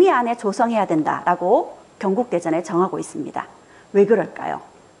 그리고 백리 안에 조성해야 된다라고 경국대전에 정하고 있습니다. 왜 그럴까요?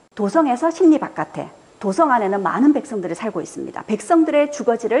 도성에서 십리 바깥에, 도성 안에는 많은 백성들이 살고 있습니다. 백성들의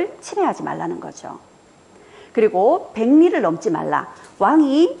주거지를 침해하지 말라는 거죠. 그리고 백리를 넘지 말라.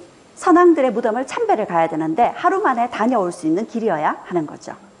 왕이 선왕들의 무덤을 참배를 가야 되는데 하루 만에 다녀올 수 있는 길이어야 하는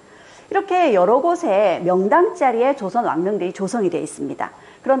거죠. 이렇게 여러 곳에 명당 자리에 조선 왕릉들이 조성이 되어 있습니다.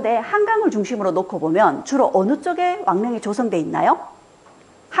 그런데 한강을 중심으로 놓고 보면 주로 어느 쪽에 왕릉이 조성되어 있나요?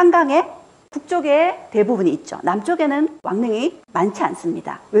 한강의 북쪽에 대부분이 있죠. 남쪽에는 왕릉이 많지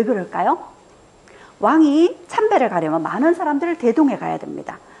않습니다. 왜 그럴까요? 왕이 참배를 가려면 많은 사람들을 대동해 가야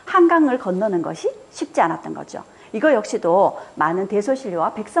됩니다. 한강을 건너는 것이 쉽지 않았던 거죠. 이거 역시도 많은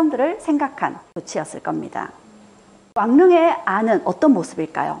대소신료와 백성들을 생각한 조치였을 겁니다. 왕릉의 안은 어떤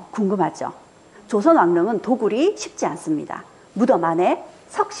모습일까요? 궁금하죠? 조선 왕릉은 도굴이 쉽지 않습니다. 무덤 안에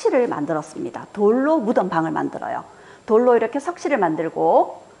석실을 만들었습니다. 돌로 무덤방을 만들어요. 돌로 이렇게 석실을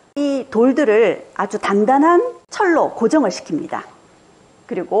만들고 이 돌들을 아주 단단한 철로 고정을 시킵니다.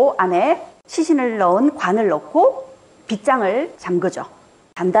 그리고 안에 시신을 넣은 관을 넣고 빗장을 잠그죠.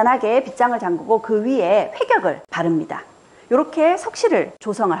 단단하게 빗장을 잠그고 그 위에 회격을 바릅니다. 이렇게 석실을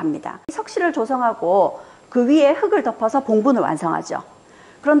조성을 합니다. 이 석실을 조성하고 그 위에 흙을 덮어서 봉분을 완성하죠.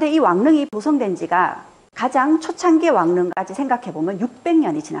 그런데 이 왕릉이 조성된 지가 가장 초창기 왕릉까지 생각해보면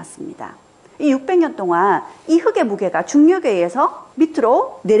 600년이 지났습니다. 이 600년 동안 이 흙의 무게가 중력에 의해서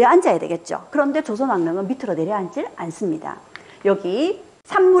밑으로 내려앉아야 되겠죠. 그런데 조선 왕릉은 밑으로 내려앉질 않습니다. 여기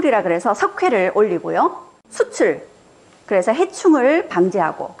산물이라 그래서 석회를 올리고요. 수출, 그래서 해충을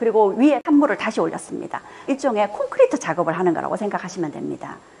방지하고 그리고 위에 산물을 다시 올렸습니다. 일종의 콘크리트 작업을 하는 거라고 생각하시면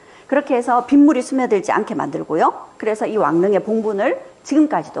됩니다. 그렇게 해서 빗물이 스며들지 않게 만들고요. 그래서 이 왕릉의 봉분을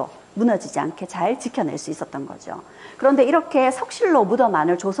지금까지도 무너지지 않게 잘 지켜낼 수 있었던 거죠. 그런데 이렇게 석실로 무덤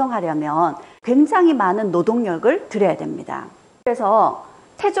안을 조성하려면 굉장히 많은 노동력을 들여야 됩니다. 그래서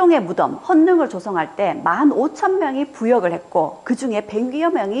태종의 무덤, 헌릉을 조성할 때 15,000명이 부역을 했고 그 중에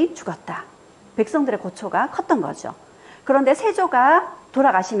 100여 명이 죽었다. 백성들의 고초가 컸던 거죠. 그런데 세조가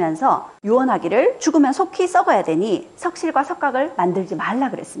돌아가시면서 유언하기를 죽으면 속히 썩어야 되니 석실과 석각을 만들지 말라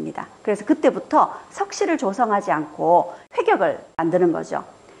그랬습니다. 그래서 그때부터 석실을 조성하지 않고 회격을 만드는 거죠.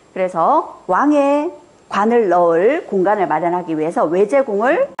 그래서 왕의 관을 넣을 공간을 마련하기 위해서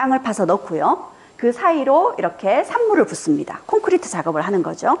외제공을 땅을 파서 넣고요. 그 사이로 이렇게 산물을 붓습니다. 콘크리트 작업을 하는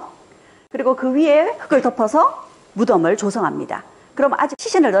거죠. 그리고 그 위에 흙을 덮어서 무덤을 조성합니다. 그럼 아직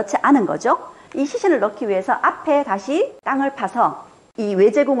시신을 넣지 않은 거죠. 이 시신을 넣기 위해서 앞에 다시 땅을 파서 이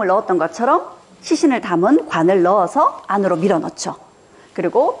외제공을 넣었던 것처럼 시신을 담은 관을 넣어서 안으로 밀어넣죠.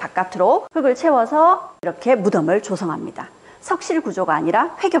 그리고 바깥으로 흙을 채워서 이렇게 무덤을 조성합니다. 석실 구조가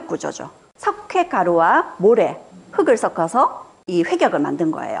아니라 회격 구조죠. 석회 가루와 모래, 흙을 섞어서 이 회격을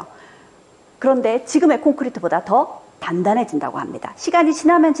만든 거예요. 그런데 지금의 콘크리트보다 더 단단해진다고 합니다. 시간이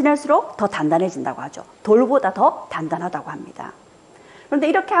지나면 지날수록 더 단단해진다고 하죠. 돌보다 더 단단하다고 합니다. 그런데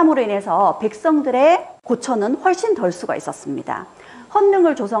이렇게 함으로 인해서 백성들의 고초는 훨씬 덜 수가 있었습니다.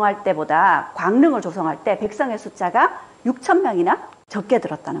 헌릉을 조성할 때보다 광릉을 조성할 때 백성의 숫자가 6,000명이나 적게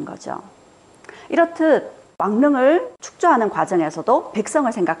들었다는 거죠. 이렇듯 왕릉을 축조하는 과정에서도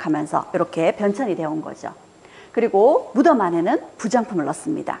백성을 생각하면서 이렇게 변천이 되어 온 거죠. 그리고 무덤 안에는 부장품을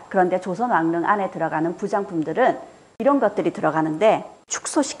넣습니다. 그런데 조선 왕릉 안에 들어가는 부장품들은 이런 것들이 들어가는데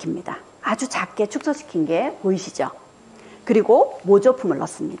축소시킵니다. 아주 작게 축소시킨 게 보이시죠? 그리고 모조품을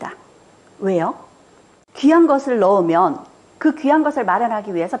넣습니다. 왜요? 귀한 것을 넣으면 그 귀한 것을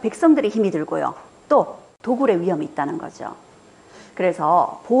마련하기 위해서 백성들의 힘이 들고요. 또 도굴의 위험이 있다는 거죠.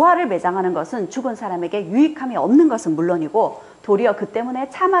 그래서 보화를 매장하는 것은 죽은 사람에게 유익함이 없는 것은 물론이고 도리어 그 때문에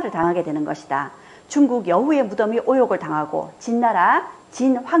참화를 당하게 되는 것이다. 중국 여우의 무덤이 오욕을 당하고 진나라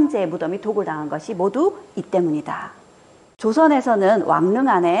진 황제의 무덤이 도굴당한 것이 모두 이 때문이다. 조선에서는 왕릉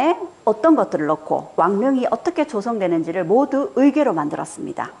안에 어떤 것들을 넣고 왕릉이 어떻게 조성되는지를 모두 의궤로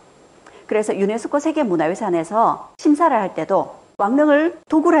만들었습니다. 그래서 유네스코 세계문화유산에서 심사를 할 때도 왕릉을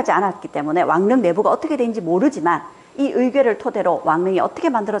도굴하지 않았기 때문에 왕릉 내부가 어떻게 되는지 모르지만 이 의궤를 토대로 왕릉이 어떻게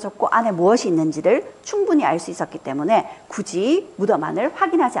만들어졌고 안에 무엇이 있는지를 충분히 알 수 있었기 때문에 굳이 무덤 안을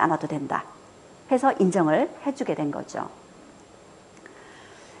확인하지 않아도 된다 해서 인정을 해주게 된 거죠.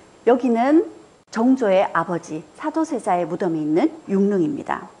 여기는 정조의 아버지 사도세자의 무덤이 있는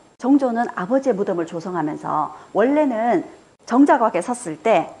융릉입니다. 정조는 아버지의 무덤을 조성하면서 원래는 정자각에 섰을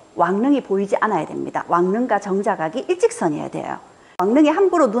때 왕릉이 보이지 않아야 됩니다. 왕릉과 정자각이 일직선이어야 돼요. 왕릉이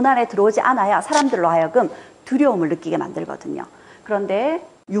함부로 눈 안에 들어오지 않아야 사람들로 하여금 두려움을 느끼게 만들거든요. 그런데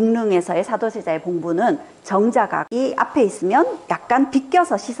육릉에서의 사도세자의 봉부는 정자각이 앞에 있으면 약간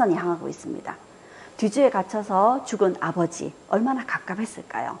비껴서 시선이 향하고 있습니다. 뒤주에 갇혀서 죽은 아버지 얼마나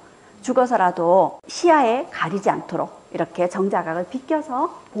갑갑했을까요? 죽어서라도 시야에 가리지 않도록 이렇게 정자각을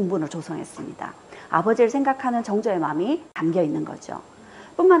비껴서 봉분을 조성했습니다. 아버지를 생각하는 정조의 마음이 담겨 있는 거죠.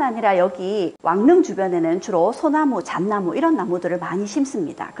 뿐만 아니라 여기 왕릉 주변에는 주로 소나무, 잣나무 이런 나무들을 많이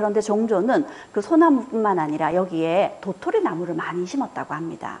심습니다. 그런데 정조는 그 소나무뿐만 아니라 여기에 도토리 나무를 많이 심었다고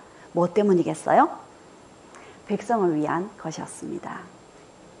합니다. 뭐 때문이겠어요? 백성을 위한 것이었습니다.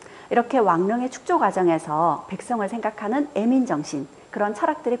 이렇게 왕릉의 축조 과정에서 백성을 생각하는 애민정신, 그런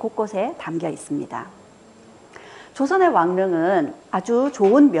철학들이 곳곳에 담겨 있습니다. 조선의 왕릉은 아주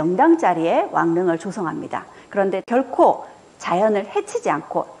좋은 명당 자리에 왕릉을 조성합니다. 그런데 결코 자연을 해치지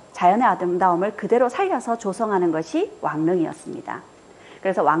않고 자연의 아름다움을 그대로 살려서 조성하는 것이 왕릉이었습니다.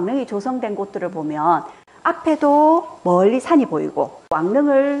 그래서 왕릉이 조성된 곳들을 보면 앞에도 멀리 산이 보이고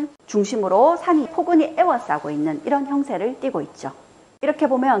왕릉을 중심으로 산이 포근히 에워싸고 있는 이런 형세를 띠고 있죠. 이렇게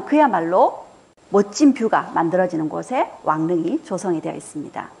보면 그야말로 멋진 뷰가 만들어지는 곳에 왕릉이 조성이 되어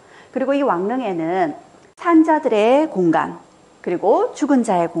있습니다. 그리고 이 왕릉에는 산자들의 공간, 그리고 죽은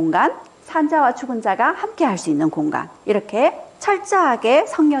자의 공간, 산자와 죽은 자가 함께 할 수 있는 공간, 이렇게 철저하게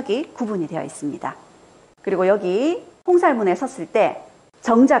성역이 구분이 되어 있습니다. 그리고 여기 홍살문에 섰을 때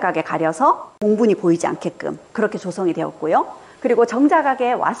정자각에 가려서 봉분이 보이지 않게끔 그렇게 조성이 되었고요. 그리고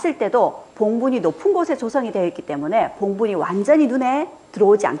정자각에 왔을 때도 봉분이 높은 곳에 조성이 되어 있기 때문에 봉분이 완전히 눈에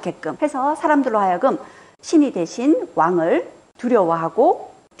들어오지 않게끔 해서 사람들로 하여금 신이 되신 왕을 두려워하고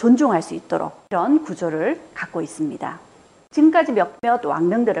존중할 수 있도록 이런 구조를 갖고 있습니다. 지금까지 몇몇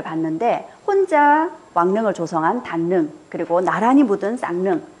왕릉들을 봤는데 혼자 왕릉을 조성한 단릉, 그리고 나란히 묻은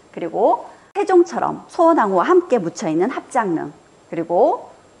쌍릉, 그리고 세종처럼 소헌왕후와 함께 묻혀있는 합장릉,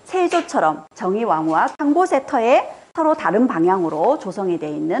 그리고 세조처럼 정희왕후와 한 곳의 터에 서로 다른 방향으로 조성이 되어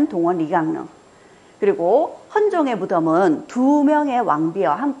있는 동원리강릉, 그리고 헌종의 무덤은 2명의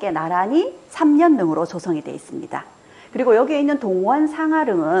왕비와 함께 나란히 3년릉으로 조성이 되어 있습니다. 그리고 여기에 있는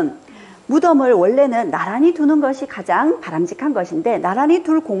동원상하릉은 무덤을 원래는 나란히 두는 것이 가장 바람직한 것인데 나란히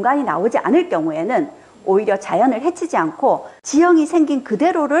둘 공간이 나오지 않을 경우에는 오히려 자연을 해치지 않고 지형이 생긴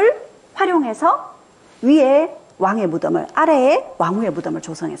그대로를 활용해서 위에 왕의 무덤을, 아래에 왕후의 무덤을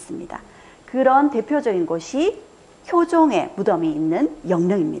조성했습니다. 그런 대표적인 곳이 효종의 무덤이 있는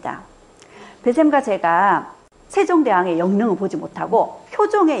영릉입니다. 배쌤과 제가 세종대왕의 영릉을 보지 못하고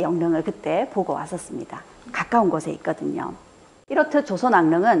효종의 영릉을 그때 보고 왔었습니다. 가까운 곳에 있거든요. 이렇듯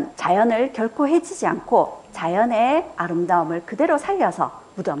조선왕릉은 자연을 결코 해치지 않고 자연의 아름다움을 그대로 살려서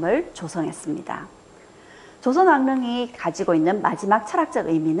무덤을 조성했습니다. 조선왕릉이 가지고 있는 마지막 철학적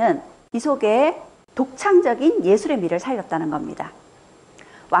의미는 이 속에 독창적인 예술의 미를 살렸다는 겁니다.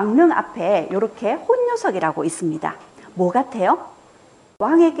 왕릉 앞에 이렇게 혼유석이라고 있습니다. 뭐 같아요?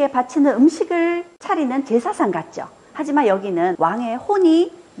 왕에게 바치는 음식을 차리는 제사상 같죠. 하지만 여기는 왕의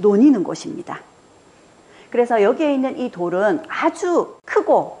혼이 논이는 곳입니다. 그래서 여기에 있는 이 돌은 아주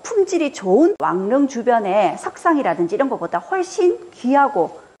크고 품질이 좋은 왕릉 주변의 석상이라든지 이런 것보다 훨씬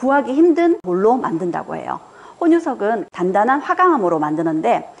귀하고 구하기 힘든 돌로 만든다고 해요. 혼유석은 단단한 화강암으로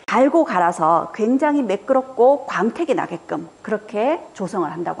만드는데 갈고 갈아서 굉장히 매끄럽고 광택이 나게끔 그렇게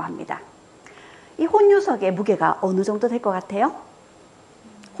조성을 한다고 합니다. 이 혼유석의 무게가 어느 정도 될 것 같아요?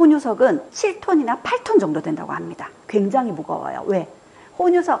 혼유석은 7톤이나 8톤 정도 된다고 합니다. 굉장히 무거워요. 왜?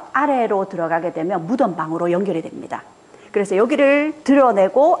 혼유석 아래로 들어가게 되면 무덤방으로 연결이 됩니다. 그래서 여기를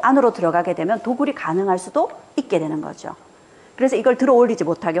드러내고 안으로 들어가게 되면 도굴이 가능할 수도 있게 되는 거죠. 그래서 이걸 들어 올리지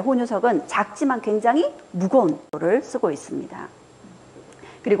못하게 혼유석은 작지만 굉장히 무거운 돌을 쓰고 있습니다.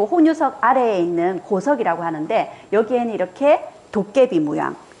 그리고 혼유석 아래에 있는 고석이라고 하는데 여기에는 이렇게 도깨비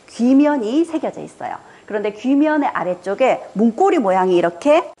모양, 귀면이 새겨져 있어요. 그런데 귀면의 아래쪽에 문고리 모양이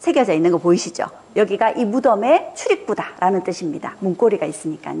이렇게 새겨져 있는 거 보이시죠? 여기가 이 무덤의 출입구다라는 뜻입니다. 문고리가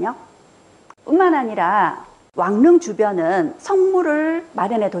있으니까요. 뿐만 아니라 왕릉 주변은 성물을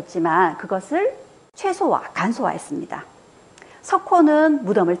마련해 뒀지만 그것을 최소화, 간소화했습니다. 석호는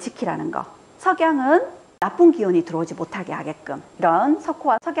무덤을 지키라는 거, 석양은 나쁜 기운이 들어오지 못하게 하게끔 이런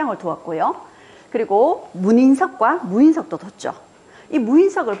석호와 석양을 두었고요. 그리고 문인석과 무인석도 뒀죠. 이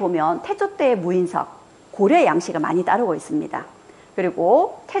무인석을 보면 태조 때의 무인석, 고려의 양식을 많이 따르고 있습니다.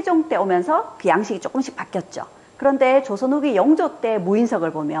 그리고 태종 때 오면서 그 양식이 조금씩 바뀌었죠. 그런데 조선 후기 영조 때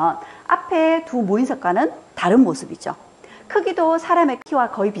무인석을 보면 앞에 두 무인석과는 다른 모습이죠. 크기도 사람의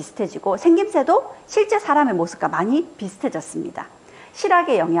키와 거의 비슷해지고 생김새도 실제 사람의 모습과 많이 비슷해졌습니다.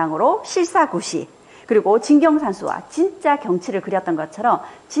 실학의 영향으로 실사구시, 그리고 진경산수와 진짜 경치를 그렸던 것처럼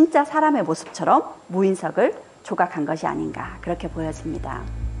진짜 사람의 모습처럼 무인석을 조각한 것이 아닌가 그렇게 보여집니다.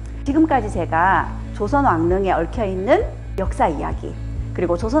 지금까지 제가 조선왕릉에 얽혀있는 역사 이야기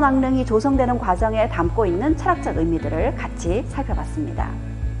그리고 조선왕릉이 조성되는 과정에 담고 있는 철학적 의미들을 같이 살펴봤습니다.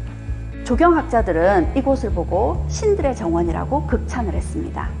 조경학자들은 이곳을 보고 신들의 정원이라고 극찬을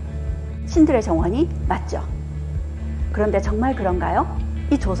했습니다. 신들의 정원이 맞죠? 그런데 정말 그런가요?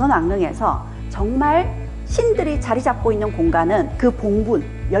 이 조선왕릉에서 정말 신들이 자리 잡고 있는 공간은 그 봉분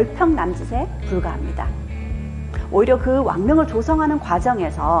 10평 남짓에 불과합니다. 오히려 그 왕릉을 조성하는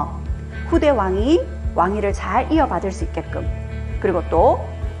과정에서 후대 왕이 왕위를 잘 이어받을 수 있게끔 그리고 또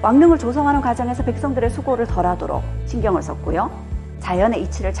왕릉을 조성하는 과정에서 백성들의 수고를 덜하도록 신경을 썼고요. 자연의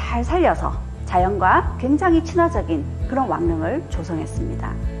이치를 잘 살려서 자연과 굉장히 친화적인 그런 왕릉을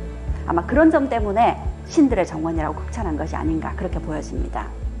조성했습니다. 아마 그런 점 때문에 신들의 정원이라고 극찬한 것이 아닌가 그렇게 보여집니다.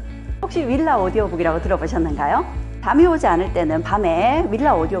 혹시 윌라 오디오북이라고 들어보셨는가요? 잠이 오지 않을 때는 밤에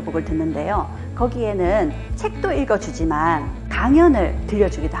윌라 오디오북을 듣는데요. 거기에는 책도 읽어주지만 강연을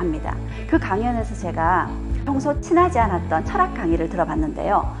들려주기도 합니다. 그 강연에서 제가 평소 친하지 않았던 철학 강의를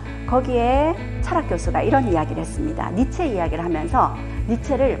들어봤는데요. 거기에 철학 교수가 이런 이야기를 했습니다. 니체 이야기를 하면서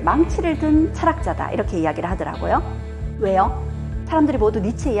니체를 망치를 든 철학자다 이렇게 이야기를 하더라고요. 왜요? 사람들이 모두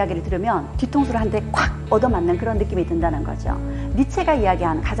니체 이야기를 들으면 뒤통수를 한 대 콱 얻어맞는 그런 느낌이 든다는 거죠. 니체가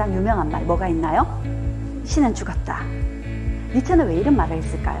이야기한 가장 유명한 말 뭐가 있나요? 신은 죽었다. 니체는 왜 이런 말을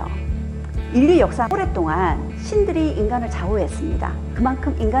했을까요? 인류 역사 오랫동안 신들이 인간을 좌우했습니다.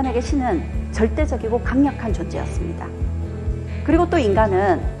 그만큼 인간에게 신은 절대적이고 강력한 존재였습니다. 그리고 또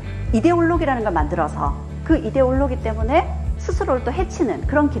인간은 이데올로기라는 걸 만들어서 그 이데올로기 때문에 스스로를 또 해치는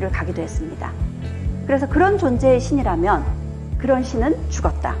그런 길을 가기도 했습니다. 그래서 그런 존재의 신이라면 그런 신은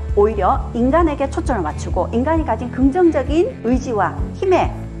죽었다. 오히려 인간에게 초점을 맞추고 인간이 가진 긍정적인 의지와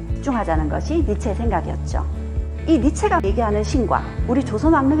힘에 집중하자는 것이 니체의 생각이었죠. 이 니체가 얘기하는 신과 우리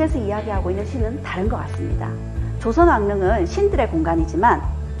조선왕릉에서 이야기하고 있는 신은 다른 것 같습니다. 조선왕릉은 신들의 공간이지만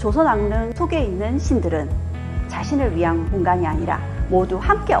조선왕릉 속에 있는 신들은 자신을 위한 공간이 아니라 모두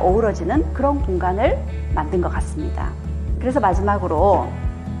함께 어우러지는 그런 공간을 만든 것 같습니다. 그래서 마지막으로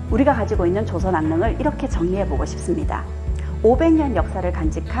우리가 가지고 있는 조선왕릉을 이렇게 정리해보고 싶습니다. 500년 역사를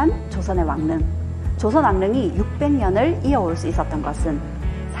간직한 조선의 왕릉, 조선왕릉이 600년을 이어올 수 있었던 것은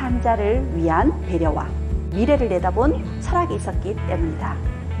산자를 위한 배려와 미래를 내다본 철학이 있었기 때문이다.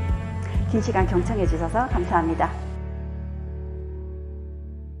 긴 시간 경청해 주셔서 감사합니다.